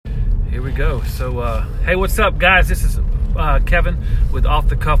Here we go. So, hey, what's up, guys? This is Kevin with Off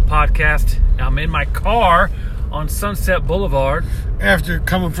the Cuff Podcast. I'm in my car on Sunset Boulevard. After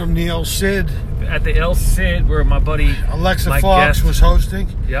coming from the El Cid. At the El Cid, where my buddy Alexa Fox was hosting.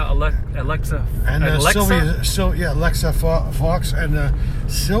 Yeah, Alexa. And Alexa? Sylvia, Alexa Fox and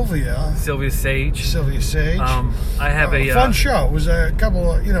Sylvia Sage. I have a fun show. It was a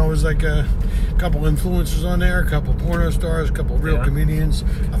couple, it was like a couple influencers on there, a couple porno stars, a couple real comedians.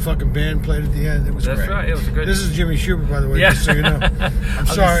 A fucking band played at the end. It was great. That's right. It was a good. This is Jimmy Schubert, by the way, just so you know. I'm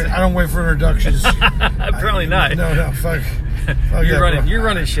sorry, I don't wait for introductions. Apparently not. No, fuck. You're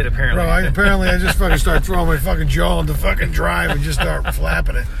running shit, apparently. Bro, I just fucking start throwing my fucking jaw on the fucking drive and just start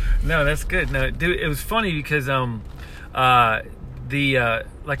flapping it. No, that's good. No, dude, it was funny because like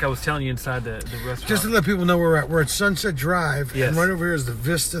I was telling you inside the restaurant. Just to let people know where we're at. We're at Sunset Drive, yes. And right over here is the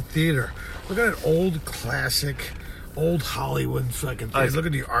Vista Theater. Look at that old classic, old Hollywood fucking thing. Look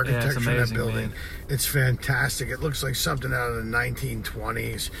at the architecture of that building. Man. It's fantastic. It looks like something out of the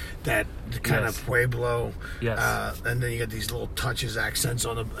 1920s. That kind of Pueblo. Yes. And then you got these little touches, accents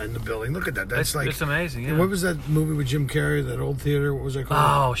in the building. Look at that. That's like it's amazing. Yeah. What was that movie with Jim Carrey? That old theater. What was that called?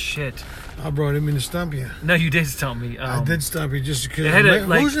 Oh shit! Oh, bro, I didn't mean to stump you. No, you did stump me. I did stump you just because.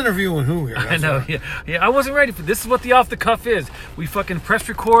 Who's interviewing who here? I know. Yeah. I wasn't ready for this. Is what the off the cuff is. We fucking press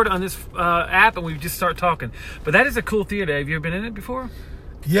record on this app and we just start talking. But that is a cool theater. Have you ever been in it before?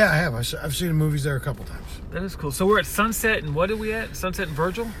 Yeah, I have. I've seen the movies there a couple times. That is cool. So we're at Sunset, and what are we at? Sunset and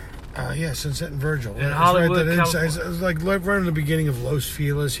Virgil? Yeah, Sunset and Virgil. In Hollywood, California. It's like right in the beginning of Los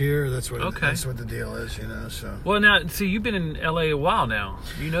Feliz here. That's what the deal is, So. Well, now, see, you've been in LA a while now.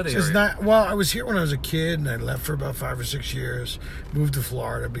 You know the area. I was here when I was a kid, and I left for about 5 or 6 years. Moved to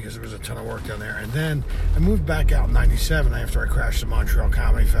Florida because there was a ton of work down there, and then I moved back out in '97 after I crashed the Montreal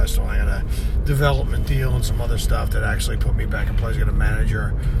Comedy Festival. I got a development deal and some other stuff that actually put me back in place. I got a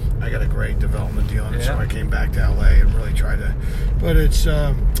manager. I got a great development deal, and so I came back to LA and really tried to. But it's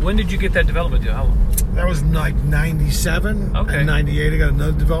when did you get that development deal? How long? That was like 97. Okay. And 98, I got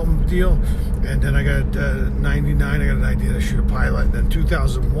another development deal. And then I got 99, I got an idea to shoot a pilot. And then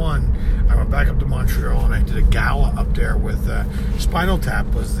 2001, I went back up to Montreal and I did a gala up there with Spinal Tap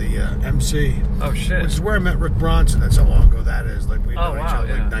was the MC. Oh, shit. Which is where I met Rick Bronson. That's how long ago that is. Like, we know each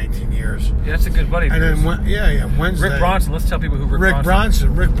other like 19 years. Yeah, that's a good buddy. And then, Wednesday. Rick Bronson. Let's tell people who Rick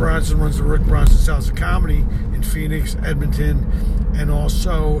Bronson. Rick Bronson runs the Rick Bronson House of Comedy in Phoenix, Edmonton, and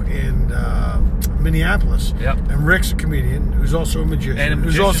also in Minneapolis. Yep. And Rick's a comedian who's also a magician,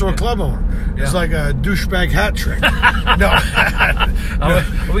 who's also a club owner. Yeah. It's like a douchebag hat trick.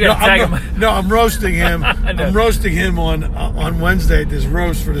 I'm roasting him. I'm roasting him on Wednesday at this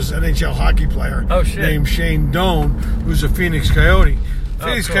roast for this NHL hockey player named Shane Doan, who's a Phoenix Coyote.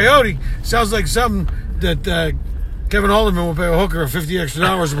 Phoenix Coyote sounds like something that Kevin Haldeman will pay a hooker $50 extra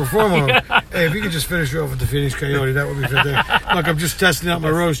to perform on. Hey, if you could just finish off with the Phoenix Coyote, that would be fantastic. Look, I'm just testing out my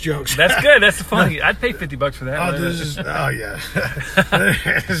roast jokes. That's good. That's funny. I'd pay $50 for that.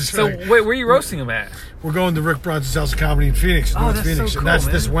 So, wait, where are you roasting him at? We're going to Rick Bronson's House of Comedy in Phoenix, North Phoenix. So cool, and that's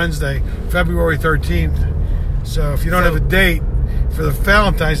this Wednesday, February 13th. So, if you don't have a date for the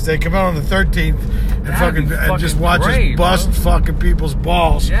Valentine's Day, come out on the 13th and just watch us bust fucking people's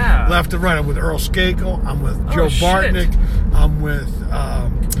balls left and right. I'm with Earl Skakel. I'm with Joe Bartnick. I'm with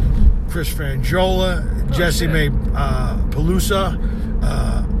Chris Frangiola, Jesse May Pelusa,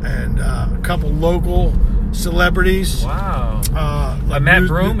 and a couple local celebrities. Wow. Like Matt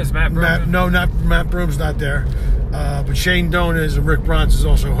Broom? Is Matt Broom? No, not Matt Broom's not there. But Shane Doan is, and Rick Bronson is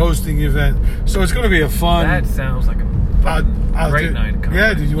also hosting the event. So it's going to be a fun. That sounds like a great night.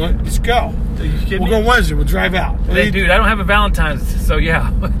 Yeah, dude, let's go. We'll go Wednesday. We'll drive out. Hey, dude, I don't have a Valentine's, so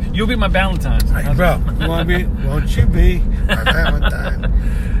yeah, you'll be my Valentine's. Hey, bro, you want to be? Won't you be my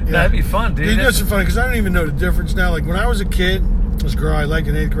Valentine? Yeah. That'd be fun, dude. You know, it's so funny because I don't even know the difference now. Like when I was a kid, this girl I liked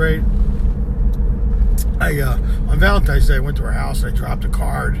in 8th grade. On Valentine's Day, I went to her house and I dropped a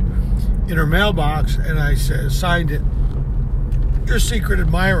card in her mailbox and I signed it, "Your secret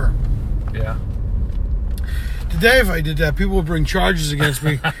admirer." Yeah. Today, if I did that, people would bring charges against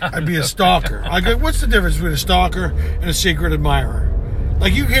me. I'd be a stalker. I go, what's the difference between a stalker and a secret admirer?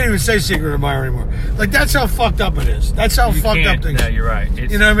 Like, you can't even say secret admirer anymore. Like, that's how fucked up it is. That's how fucked up things. No, you're right.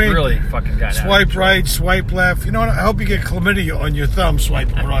 It's, you know what I mean? Really fucking got Swipe right, swipe left. You know what? I hope you get chlamydia on your thumb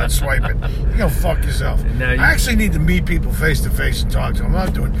swiping when swipe it. You go fuck yourself. No, I actually need to meet people face to face and talk to them. I'm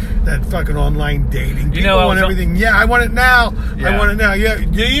not doing that fucking online dating. People want everything. Yeah, I want it now. Yeah. I want it now. Yeah,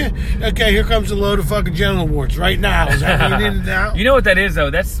 do you? Okay, here comes a load of fucking genital warts right now. Is that what you need it now? You know what that is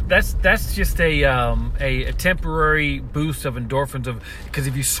though? That's just a temporary boost of endorphins because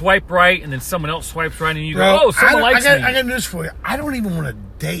if you swipe right and then someone else swipes right and you go, someone likes me. I got news for you. I don't even want to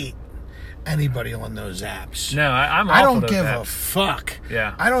date anybody on those apps. No, I'm off I don't of those give apps. a fuck.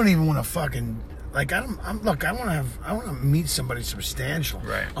 Yeah. I don't even want to fucking like. I want to meet somebody substantial.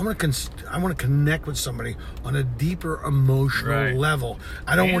 Right. I want to connect with somebody on a deeper emotional level.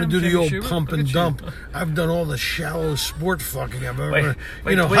 I don't want to do the old pump and dump. I've done all the shallow sport fucking I've ever.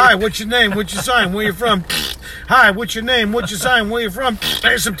 Hi, what's your name? What's your sign? Where you from? Hi, what's your name? What's your sign? Where you from?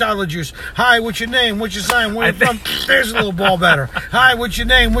 There's some toddler juice. Hi, what's your name? What's your sign? Where you from? There's a little ball batter. Hi, what's your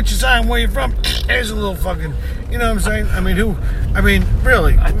name? What's your sign? Where you from? There's a little fucking. You know what I'm saying?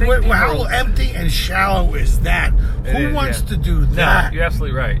 Really? How empty and shallow is that? Who wants to do that? No, you're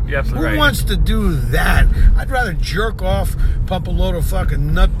absolutely right. Who wants to do that? I'd rather jerk off, pump a load of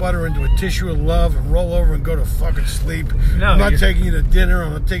fucking nut butter into a tissue of love, and roll over and go to fucking sleep. No, I'm not taking you to dinner.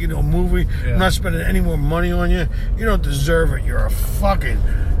 I'm not taking you to a movie. Yeah. I'm not spending any more money on you. You don't deserve it. You're a fucking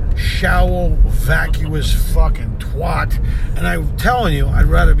shallow, vacuous fucking twat. And I'm telling you, I'd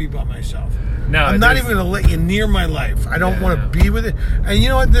rather be by myself. No, I'm not even going to let you near my life. I don't want to be with it. And you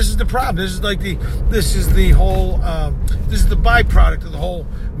know what? This is the problem. This is the byproduct of the whole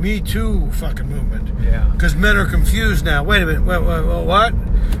Me Too fucking movement. Yeah. Because men are confused now. Wait a minute. What?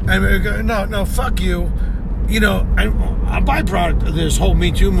 And no, fuck you. You know, a byproduct of this whole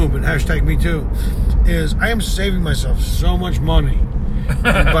Me Too movement, hashtag Me Too, is I am saving myself so much money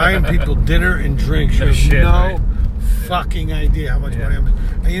buying people dinner and drinks. You have fucking idea how much money I'm.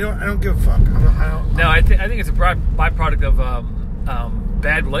 And you know, I don't give a fuck. I think it's a byproduct of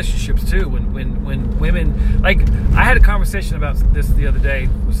bad relationships too. When women, like, I had a conversation about this the other day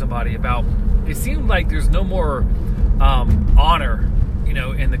with somebody about. It seemed like there's no more honor,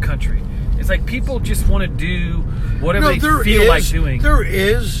 in the country. It's like people just want to do whatever they feel like doing. There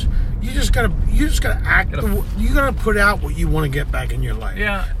is. You just gotta act. You gotta put out what you want to get back in your life.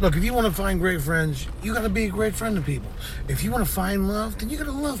 Yeah. Look, if you want to find great friends, you gotta be a great friend to people. If you want to find love, then you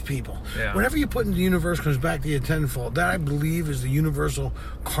gotta love people. Yeah. Whatever you put in the universe comes back to you tenfold. That, I believe, is the universal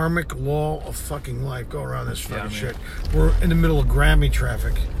karmic law of fucking life. Go around this fucking shit. We're in the middle of Grammy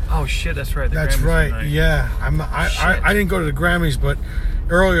traffic. Oh shit, that's right. That's Grammys right. tonight. Yeah. I didn't go to the Grammys, but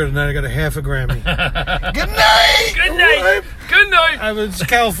earlier tonight I got a half a Grammy. Good night. Good night. Good night. It's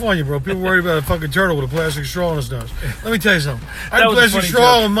California, bro. People worry about a fucking turtle with a plastic straw in his nose. Let me tell you something. I had a plastic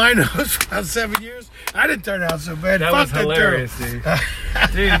straw in my nose for about 7 years. I didn't turn out so bad. That was hilarious, dude.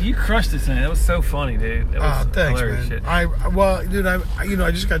 Dude, you crushed it tonight. That was so funny, dude. That was thanks, hilarious man. Shit.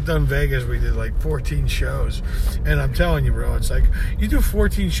 I just got done Vegas. We did like 14 shows, and I'm telling you, bro, it's like you do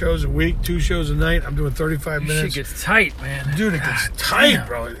 14 shows a week, 2 shows a night. I'm doing 35 minutes. Shit gets tight, man. Dude, it gets tight,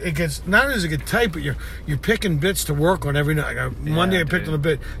 bro. It gets not only does it get tight, but you're picking bits to work on every night. Monday I picked on a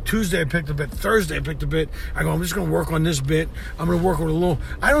bit. Tuesday I picked a bit. Thursday I picked a bit. I'm just going to work on this bit. I'm going to work with a little.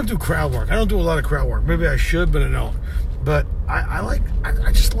 I don't do crowd work. I don't do a lot of crowd work. Maybe I should, but I don't. But I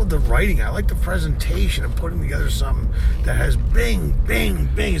just love the writing. I like the presentation and putting together something that has bing, bing,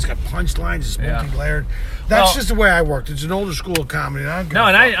 bing. It's got punchlines. It's multi-layered. That's just the way I worked. It's an older school of comedy.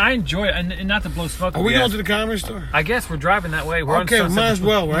 I enjoy it. And not to blow smoke. Are we going to the Comedy Store? I guess we're driving that way. We're on Sunset. Might as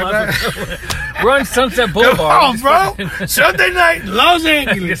well, right? We're on Sunset Boulevard. Come on, bro. Sunday night, Los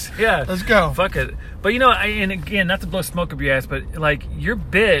Angeles. Yeah. Let's go. Fuck it. But, and again, not to blow smoke up your ass, but, like, your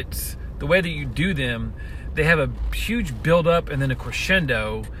bits, the way that you do them, they have a huge build-up and then a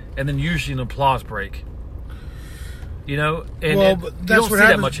crescendo and then usually an applause break. And that's you don't see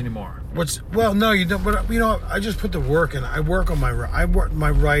that much anymore. No, you don't. But I just put the work in. I work on my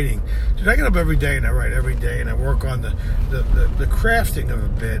writing. Dude, I get up every day and I write every day and I work on the crafting of a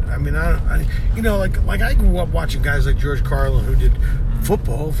bit. I mean, like I grew up watching guys like George Carlin who did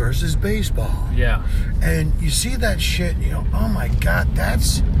football versus baseball. Yeah. And you see that shit, and you go, oh my God,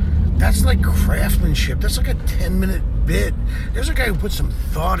 that's like craftsmanship. That's like a 10-minute bit. There's a guy who puts some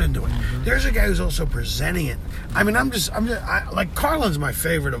thought into it. Mm-hmm. There's a guy who's also presenting it. I mean, like Carlin's my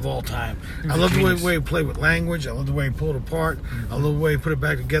favorite of all time. I love the way he played with language. I love the way he pulled it apart. Mm-hmm. I love the way he put it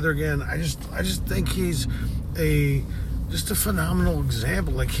back together again. I just think he's just a phenomenal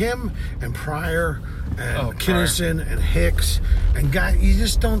example. Like him and Pryor and Kinison and Hicks and you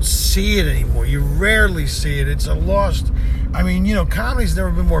just don't see it anymore. You rarely see it. It's a lost. I mean, comedy's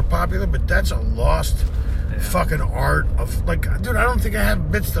never been more popular, but that's a lost fucking art of, like, dude, I don't think I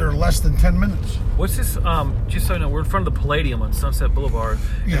have bits that are less than 10 minutes. What's this? Just so you know, we're in front of the Palladium on Sunset Boulevard.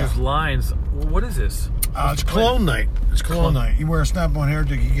 And there's lines. What is this? It's cologne night. It's cologne night. You wear a snap-on hair,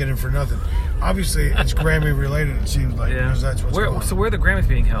 you get in for nothing. obviously it's Grammy related. It seems like because that's what's going on. So where are the Grammys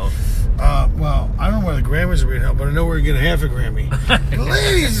being held? Well, I don't know where the Grammys are being held, but I know where you're getting half a Grammy.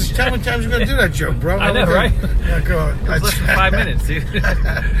 Ladies, how many times are you going to do that joke, bro? I know, right? Yeah, go on. It's less than 5 minutes, dude.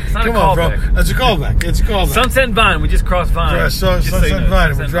 It's not Come a on, bro. callback. That's a callback. It's a callback. Sunset and Vine. We just crossed Vine. Yeah, Sunset and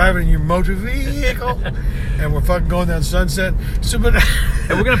Vine. We're driving in your motor vehicle, and we're fucking going down Sunset. So, but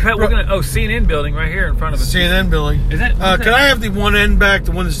and we're gonna CNN building right here in front of us. CNN building. Is that? Can I have the one N back,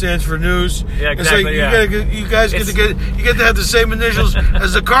 the one that stands for news? Yeah, exactly. You guys get to have the same initials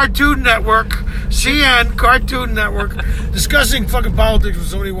as the Cartoon Network, CN Cartoon Network. Discussing fucking politics when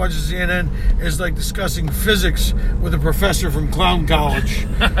somebody watches CNN is like discussing physics with a professor from Clown College.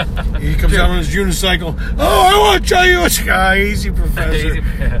 He comes out on his unicycle. Oh, I want to tell you what's easy,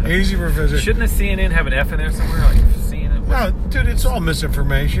 professor. Easy, professor. Shouldn't the CNN have an F in there somewhere? Like CNN? No, dude, it's all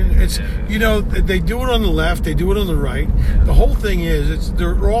misinformation. It's they do it on the left, they do it on the right. The whole thing is,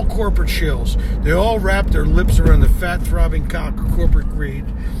 they're all corporate shills. They all wrap their lips around the fat throbbing cock of corporate greed,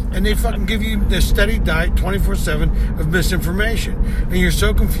 and they fucking give you this steady diet 24/7 of misinformation. And you're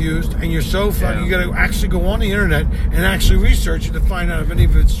so confused, and you're so fucking. You got to actually go on the internet and actually research it to find out if any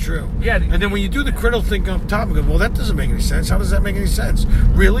of it's true. Yeah. And then when you do the critical thinking up top, you go, well, that doesn't make any sense. How does that make any sense?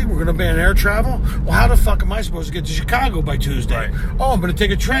 Really? We're going to ban air travel? Well, how the fuck am I supposed to get to Chicago by Tuesday? Right. Oh, I'm going to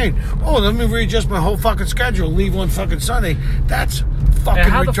take a train. Oh, let me readjust my whole fucking schedule and leave on fucking Sunday. That's fucking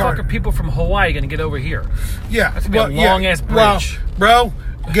how retarded. The fuck are people from Hawaii going to get over here? Yeah. That's going to be a long-ass bridge. Well, bro,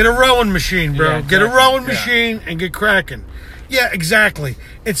 get a rowing machine, bro. Yeah, exactly. Get a rowing machine and get cracking. Yeah, exactly.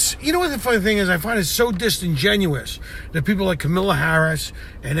 It's, you know what the funny thing is? I find it so disingenuous that people like Kamala Harris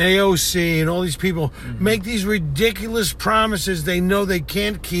and AOC and all these people make these ridiculous promises they know they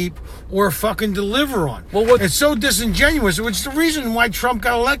can't keep or fucking deliver on. Well, it's so disingenuous. It's the reason why Trump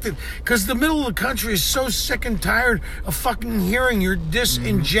got elected, because the middle of the country is so sick and tired of fucking hearing your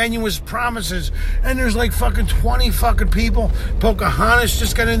disingenuous promises. And there's like fucking 20 fucking people. Pocahontas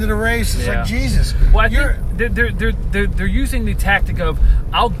just got into the race. It's like, Jesus. Well, I think they're using the tactic of,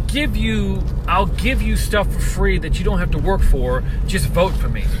 I'll give you stuff for free that you don't have to work for. Just vote for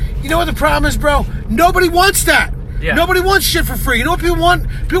me. You know what the problem is, bro? Nobody wants that. Yeah. Nobody wants shit for free. You know what people want?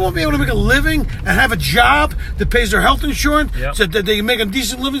 People want to be able to make a living and have a job that pays their health insurance, so that they can make a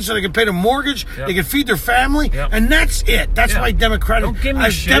decent living, so they can pay their mortgage, they can feed their family, and that's it. That's why Democratic. Don't give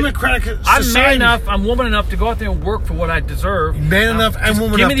me shit. Democratic I'm society, man enough. I'm woman enough to go out there and work for what I deserve. Man enough and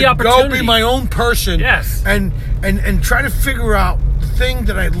woman enough to go be my own person. Yes. And try to figure out the thing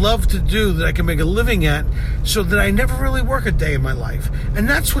that I love to do that I can make a living at, so that I never really work a day in my life. And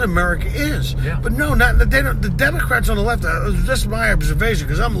that's what America is. Yeah. But no, the Democrats on the left. That's my observation,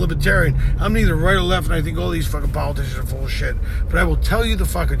 because I'm a libertarian. I'm neither right or left, and I think all these fucking politicians are full of shit. But I will tell you the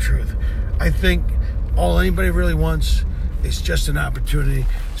fucking truth. I think all anybody really wants is just an opportunity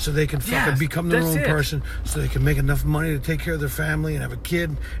so they can fucking become their own person, so they can make enough money to take care of their family and have a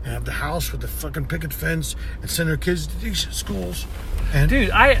kid and have the house with the fucking picket fence and send their kids to decent schools. And dude,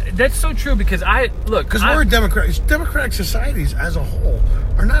 that's so true, because because we're democratic societies as a whole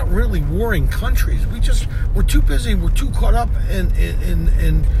are not really warring countries. We're too busy. We're too caught up in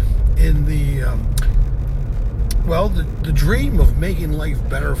the dream of making life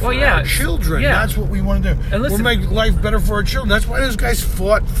better for our children. Yeah. That's what we want to do. We're making life better for our children. That's why those guys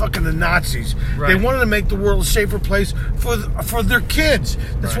fought fucking the Nazis. Right. They wanted to make the world a safer place for their kids.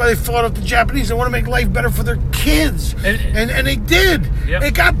 That's why they fought off the Japanese. They want to make life better for their kids. And they did. Yep.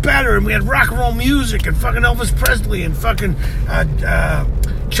 It got better, and we had rock and roll music and fucking Elvis Presley and fucking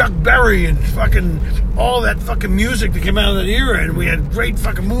Chuck Berry and fucking all that fucking music that came out of that era, and we had great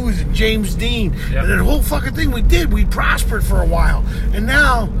fucking movies and James Dean and that whole fucking thing we prospered for a while. And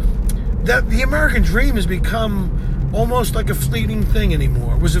now that the American dream has become almost like a fleeting thing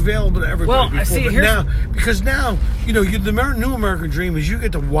anymore. It was available to everybody before, because now the new American dream is you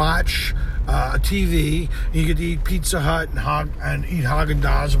get to watch TV, and you get to eat Pizza Hut and eat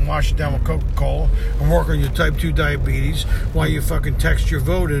Haagen-Dazs and wash it down with Coca-Cola and work on your type 2 diabetes while you fucking text your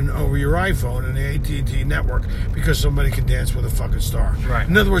vote in over your iPhone and the AT&T network because somebody can dance with a fucking star. Right.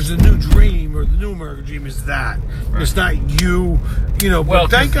 In other words, the new dream, or the new American dream, is that. Right. It's not you. But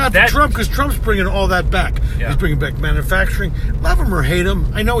thank God for Trump, because Trump's bringing all that back. Yeah. He's bringing back manufacturing. Love him or hate him,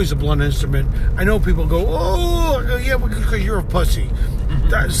 I know he's a blunt instrument. I know people go, because you're a pussy.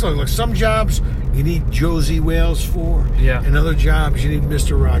 Look, some jobs you need Josie Wales for, and other jobs you need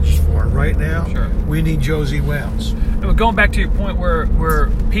Mr. Rogers for. And right now, we need Josie Wales. And going back to your point where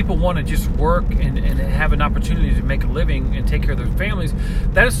people want to just work and have an opportunity to make a living and take care of their families,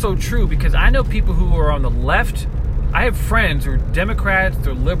 that is so true, because I know people who are on the left I have friends who are Democrats,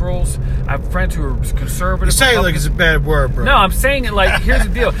 they're liberals. I have friends who are conservative. You say it like it's a bad word, bro. No, I'm saying it like, here's the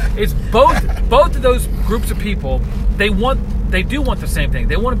deal. It's both of those groups of people, they do want the same thing.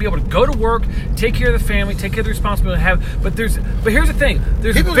 They want to be able to go to work, take care of the family, take care of the responsibility but here's the thing.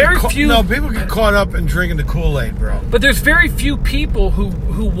 There's people people get caught up in drinking the Kool-Aid, bro. But there's very few people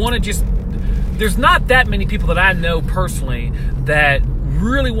who want to just, there's not that many people that I know personally that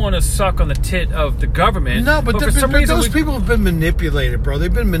really want to suck on the tit of the government. No, but those people have been manipulated, bro.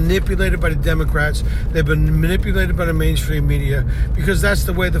 They've been manipulated by the Democrats. They've been manipulated by the mainstream media because that's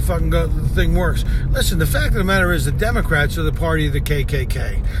the way the fucking thing works. Listen, the fact of the matter is the Democrats are the party of the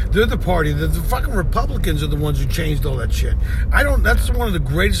KKK. They're the party. The fucking Republicans are the ones who changed all that shit. That's one of the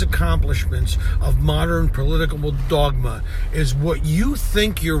greatest accomplishments of modern political dogma is what you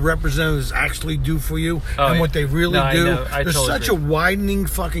think your representatives actually do for you and what they really do. There's totally such a widening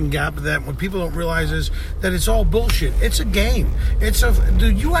fucking gap of that. What people don't realize is that it's all bullshit. It's a game.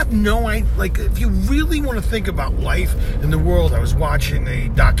 Dude, you have no idea. Like, if you really want to think about life in the world, I was watching a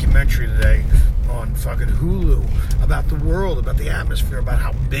documentary today on fucking Hulu about the world, about the atmosphere, about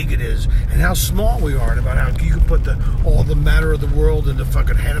how big it is and how small we are, and about how you can put all the matter of the world in the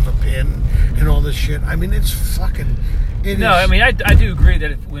fucking head of a pin and all this shit. I mean, it's fucking. I mean, I do agree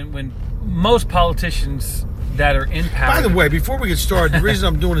that when most politicians that are in power. By the way, before we get started, the reason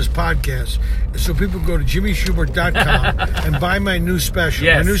I'm doing this podcast is so people go to jimmyschubert.com and buy my new special.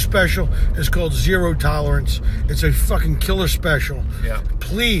 Yes. My new special is called Zero Tolerance. It's a fucking killer special. Yeah.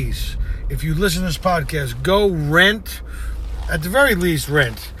 Please, if you listen to this podcast, go rent. At the very least,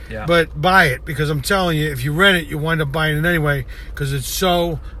 rent. Yeah. But buy it, because I'm telling you, if you rent it, you wind up buying it anyway, because it's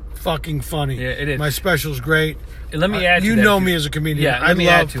so fucking funny. Yeah, it is. My special's great. Let me add to that. You know me as a comedian. Yeah, let me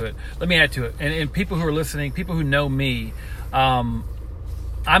add to it. And people who are listening, people who know me, I'm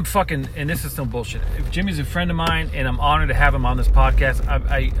fucking, and this is some bullshit. If Jimmy's a friend of mine, and I'm honored to have him on this podcast,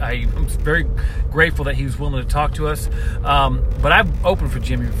 I'm very grateful that he was willing to talk to us. But I've opened for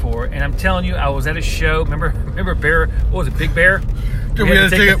Jimmy before, and I'm telling you, I was at a show. Remember Bear? What was it, Big Bear? Dude, we had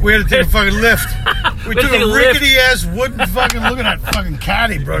to take a fucking lift. We took a rickety ass wooden fucking. Look at that fucking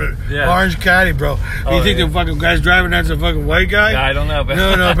caddy, bro. Yeah. Orange caddy, bro. You think the fucking guy's driving that's a fucking white guy? Yeah, I don't know, but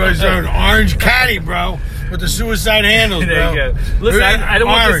no, bro. He's driving an orange caddy, bro, with the suicide handles, bro. There you go. Listen, I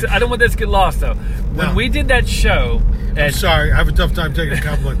don't want this to get lost though. When we did that show, I'm sorry, I have a tough time taking a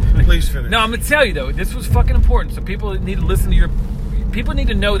compliment. Please finish. No, I'm gonna tell you though, this was fucking important. So people need to listen to your. People need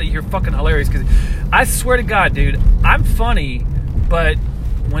to know that you're fucking hilarious, because I swear to God, dude, I'm funny. But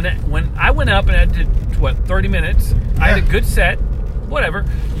when I went up and I did 30 minutes, I had a good set, whatever.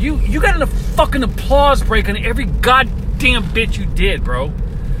 You got a fucking applause break on every goddamn bit you did, bro.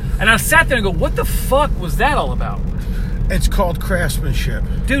 And I sat there and go, what the fuck was that all about? It's called craftsmanship.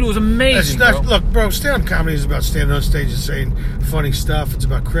 Dude, it was amazing, bro. Look, bro, stand-up comedy is about standing on stage and saying funny stuff. It's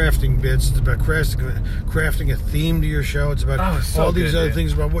about crafting bits. It's about crafting a theme to your show. It's about all these other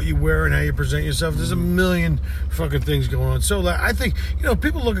things about what you wear and how you present yourself. There's a million fucking things going on. So I think,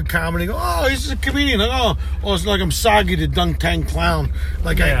 people look at comedy and go, oh, he's a comedian. Like, it's like I'm Soggy the Dunk Tank Clown.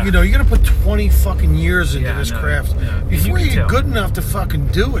 Like, you got to put 20 fucking years into this craft before you get good enough to fucking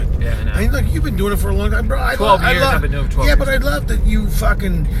do it. Yeah, I know. I mean, look, you've been doing it for a long time, bro. 12 years I've been doing it. Yeah, but I love that you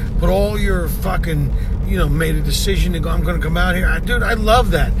fucking put all your fucking, made a decision to go, I'm going to come out here. Dude, I love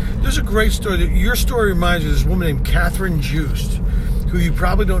that. There's a great story. Your story reminds me of this woman named Catherine Just, who you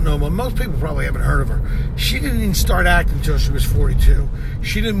probably don't know, but most people probably haven't heard of her. She didn't even start acting until she was 42.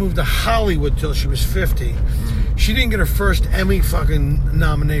 She didn't move to Hollywood till she was 50. She didn't get her first Emmy fucking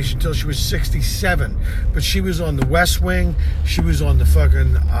nomination until she was 67. But she was on The West Wing. She was on the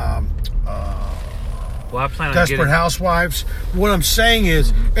fucking... Well, I plan on Desperate Housewives. What I'm saying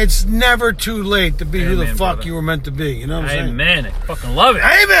is, it's never too late to be who the fuck brother. You were meant to be. You know what I'm saying? Amen. I fucking love it.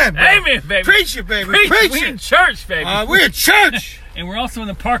 Amen, bro. Amen, baby. Preach it, baby. Preach it. We in church, baby. We're in church. And we're also in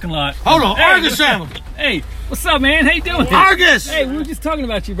the parking lot. Hold on. Argus Hamilton. Hey, what's up, man? How you doing? Argus. Hey, we were just talking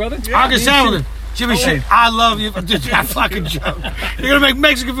about you, brother. Yeah, Argus Hamilton. Jimmy Shane, I love you. I fucking joke. You're gonna make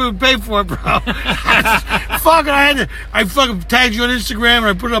Mexican food pay for it, bro. I fucking tagged you on Instagram and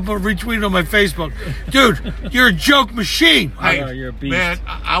I put it up and retweeted on my Facebook. Dude, you're a joke machine. Hey, you're a beast. Man,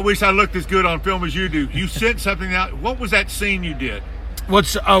 I wish I looked as good on film as you do. You sent something out. What was that scene you did?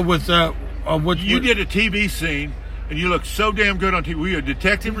 What's you did a TV scene and you looked so damn good on TV. Were you a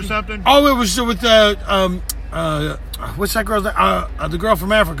detective or something? Oh, it was with what's that girl? The girl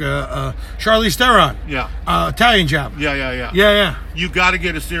from Africa, Charlize Theron. Yeah. Italian job. Yeah. You got to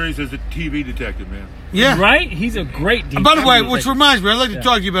get a series as a TV detective, man. Yeah. Right? He's a great detective. By the way, which reminds me, I'd like to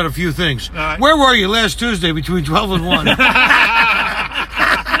talk to you about a few things. Right. Where were you last Tuesday between 12 and 1?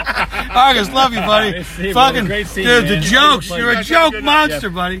 August, love you, buddy. Fucking great seeing dude, you, the man. jokes. You're a joke monster,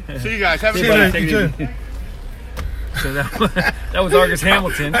 buddy. See you guys. Have a See good you night. later. So that was Argus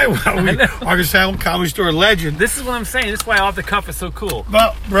Hamilton. Hey, August Hamilton, Comedy Store legend. This is what I'm saying. This is why Off the Cuff is so cool.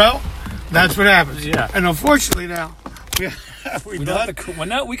 Well, bro, that's what happens. Yeah. And unfortunately now, we don't done. have to, well,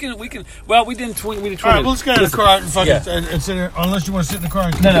 no, we can. Well, we didn't. We didn't. All right, well, let's get in the car and fucking Yeah. and sit there. Unless you want to sit in the car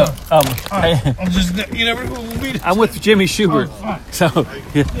and keep No. going. All right, I'm just you never we'll meet. I'm with Jimmy Schubert. Oh, So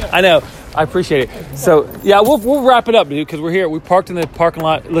yeah, I know. I appreciate it. So yeah, we'll wrap it up, dude, because we're here. We parked in the parking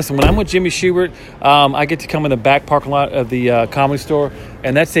lot. Listen, when I'm with Jimmy Schubert, I get to come in the back parking lot of the Comedy Store,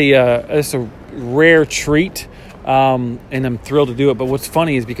 and that's a rare treat. And I'm thrilled to do it. But what's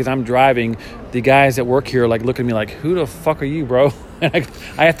funny is because I'm driving, the guys that work here are like looking at me like, "Who the fuck are you, bro?" And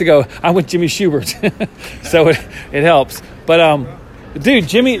I have to go, "I'm with Jimmy Schubert," so it helps. But dude,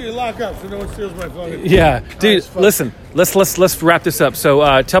 Jimmy, You lock up so no one steals my phone. yeah, dude, listen, let's wrap this up.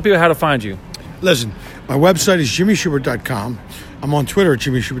 So tell people how to find you. Listen, my website is jimmyschubert.com. I'm on Twitter at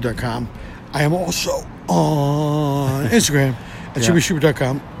jimmyschubert.com. I am also on Instagram at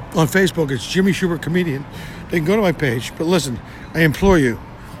jimmyschubert.com. On Facebook, it's Jimmy Schubert Comedian. They can go to my page. But listen, I implore you,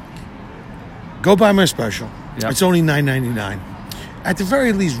 go buy my special. Yep. It's only $9.99. At the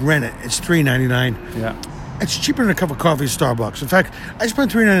very least, rent it. It's $3.99. Yeah. It's cheaper than a cup of coffee at Starbucks. In fact, I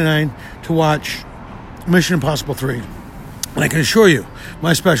spent $3.99 to watch Mission Impossible 3. And I can assure you,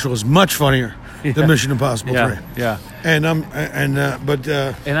 my special is much funnier than Mission Impossible 3. Yeah. And And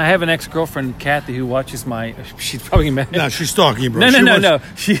I have an ex-girlfriend, Kathy, who watches my. She's probably mad. no, she's stalking you, bro. No.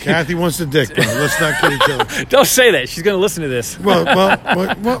 Kathy wants the dick, bro. Let's not kid each other. Don't say that. She's going to listen to this. Well,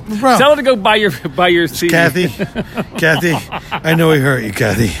 bro. Tell her to go buy your CD. Kathy, I know he hurt you,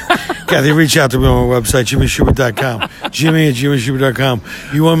 Kathy. Kathy, reach out to me on my website, jimmyschubert.com. Jimmy at jimmyschubert.com.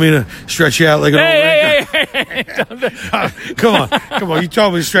 You want me to stretch you out like an old man? Come on. You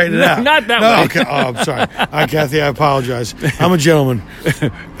told me to straighten it out. Not that way. Okay. Oh, I'm sorry. All right, Kathy, I apologize. I'm a gentleman,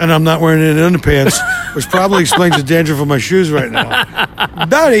 and I'm not wearing any underpants, which probably explains the dandruff of my shoes right now.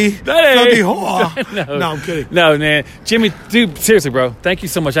 Daddy. No, I'm kidding. No, man. Jimmy, dude, seriously, bro. Thank you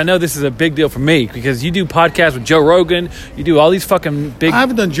so much. I know this is a big deal for me because you do podcasts with Joe Rogan. You do all these fucking big. I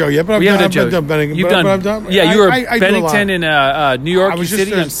haven't done Joe yet, but I've done Bennington. You've but done. I've done. Yeah, you were I Bennington in New York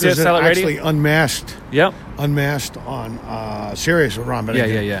City on Satellite Radio. Actually unmasked. Yep. Unmasked on Sirius with Ron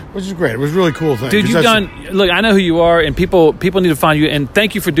Bennington. Yeah. Which is great. It was a really cool thing. Dude, you've done. Look, I know who you are, and people need to find you. And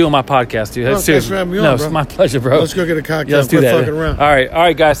thank you for doing my podcast, dude. That's thanks for having me on, bro. It's my pleasure, bro. Let's go get a cocktail. Yeah, let's do that. Fucking around. All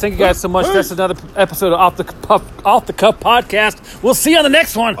right, guys. Thank you guys so much. That's another episode of Off the Cuff podcast. We'll see you on the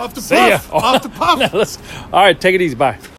next one. Off the See puff. ya. Off the puff. All right, take it easy. Bye.